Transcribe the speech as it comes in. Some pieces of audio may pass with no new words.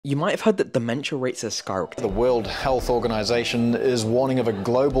You might have heard that dementia rates are skyrocketing. The World Health Organization is warning of a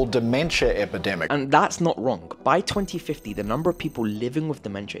global dementia epidemic. And that's not wrong. By 2050, the number of people living with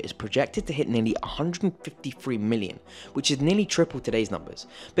dementia is projected to hit nearly 153 million, which is nearly triple today's numbers.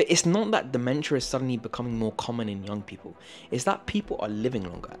 But it's not that dementia is suddenly becoming more common in young people, it's that people are living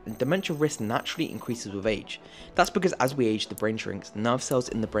longer, and dementia risk naturally increases with age. That's because as we age, the brain shrinks, nerve cells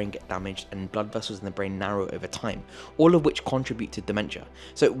in the brain get damaged, and blood vessels in the brain narrow over time, all of which contribute to dementia.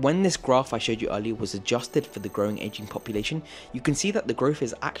 So when this graph I showed you earlier was adjusted for the growing aging population, you can see that the growth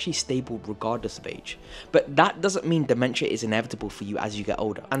is actually stable regardless of age. But that doesn't mean dementia is inevitable for you as you get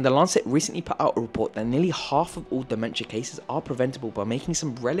older. And the Lancet recently put out a report that nearly half of all dementia cases are preventable by making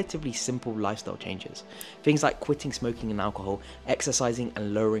some relatively simple lifestyle changes. Things like quitting smoking and alcohol, exercising,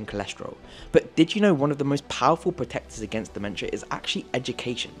 and lowering cholesterol. But did you know one of the most powerful protectors against dementia is actually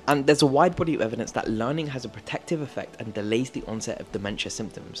education? And there's a wide body of evidence that learning has a protective effect and delays the onset of dementia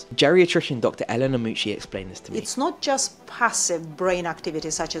symptoms. Geriatrician Dr. Elena Mucci explained this to me. It's not just passive brain activity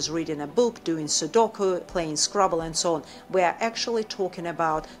such as reading a book, doing Sudoku, playing Scrabble and so on. We are actually talking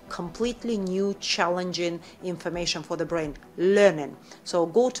about completely new, challenging information for the brain, learning. So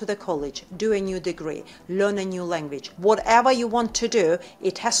go to the college, do a new degree, learn a new language. Whatever you want to do,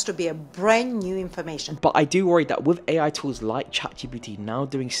 it has to be a brand new information. But I do worry that with AI tools like ChatGPT now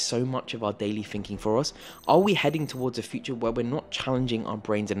doing so much of our daily thinking for us, are we heading towards a future where we're not challenging our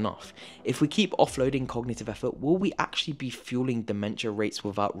brains enough? If we keep offloading cognitive effort, will we actually be fueling dementia rates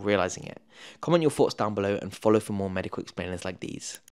without realizing it? Comment your thoughts down below and follow for more medical explainers like these.